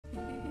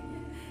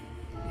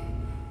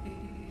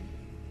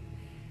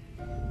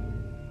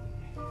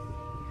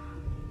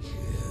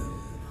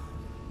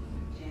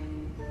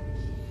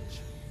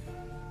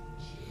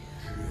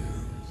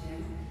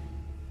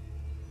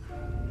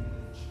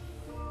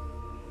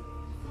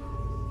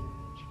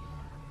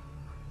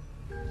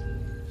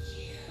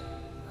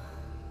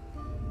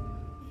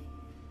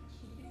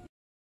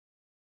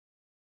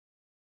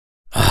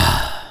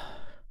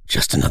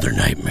Another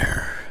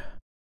nightmare.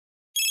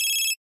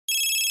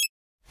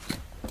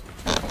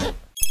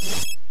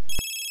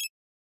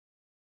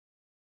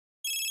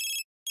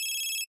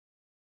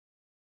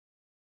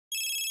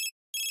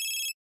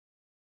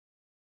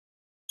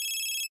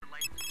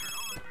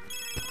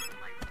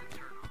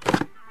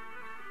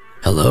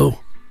 Hello?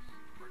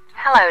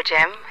 Hello,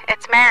 Jim.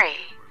 It's Mary.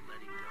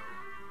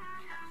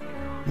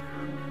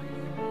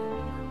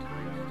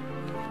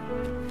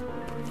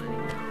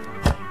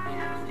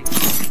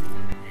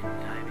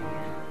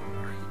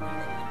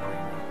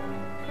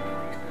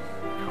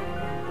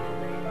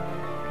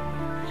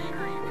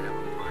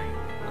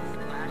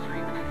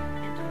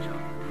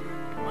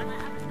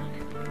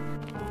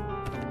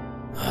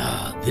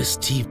 This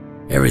TV,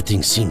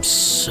 everything seems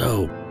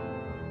so...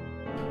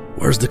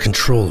 Where's the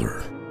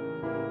controller?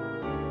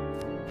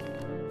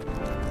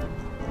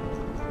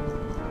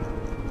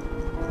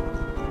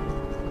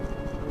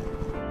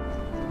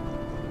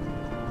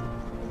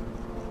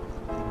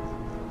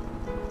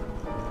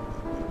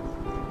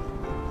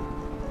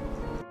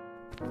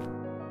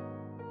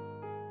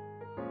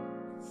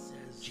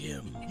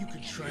 Jim, you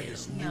could try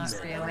this new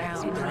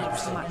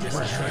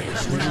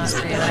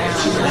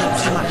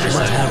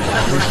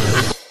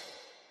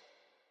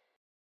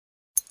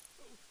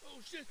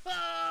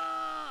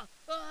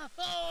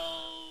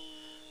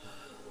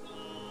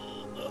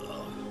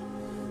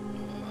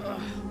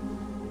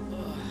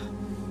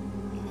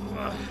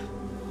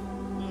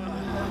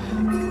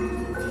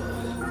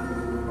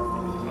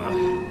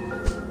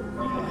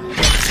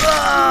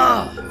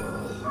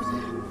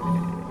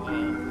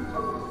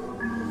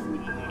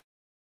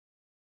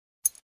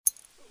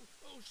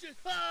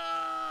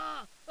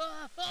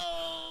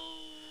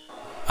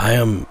I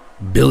am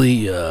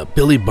Billy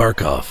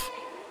Barkoff.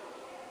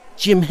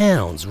 Jim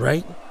Hounds,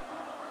 right?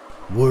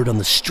 Word on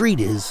the street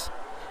is,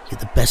 you're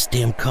the best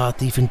damn car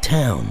thief in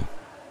town.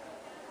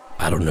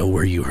 I don't know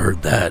where you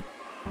heard that.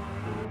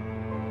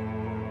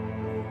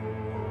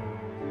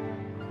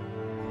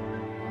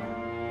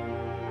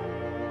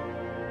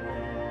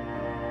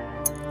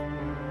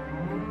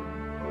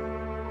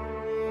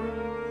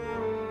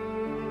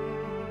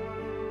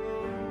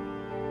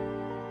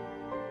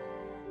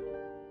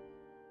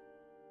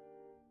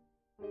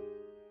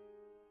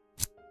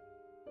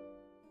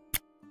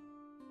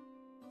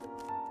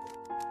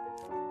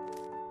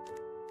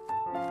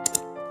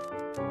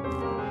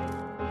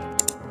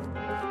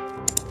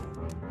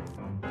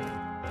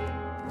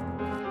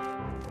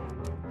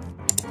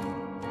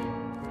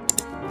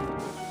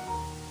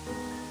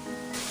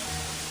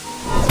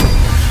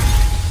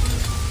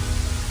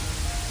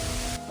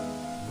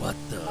 What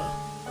the?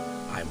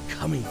 I'm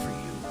coming for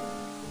you.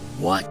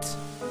 What?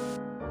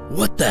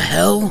 What the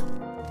hell?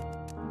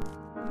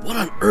 What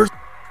on earth?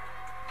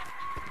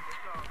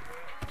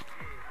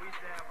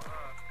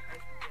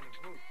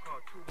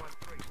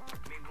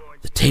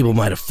 The table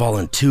might have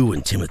fallen too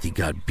when Timothy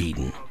got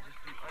beaten.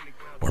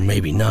 Or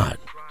maybe not.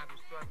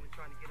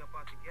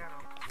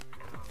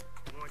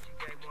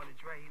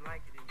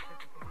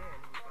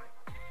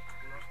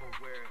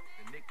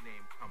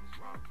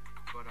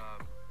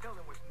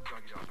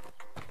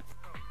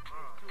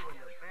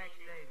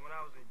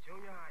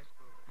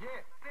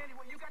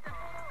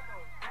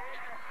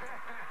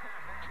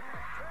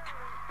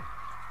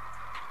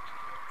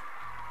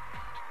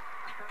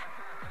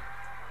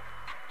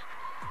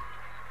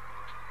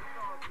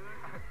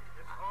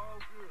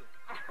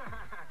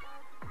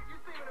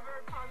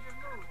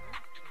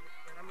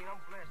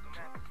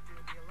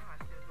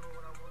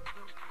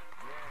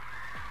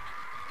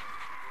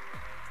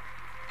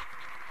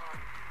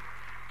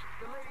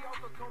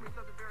 Told me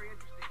something very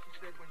interesting. She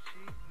said when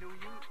she knew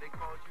you, they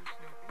called you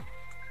Snoopy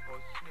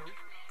or Snoop,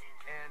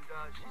 and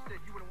she said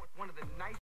you were one of the nicest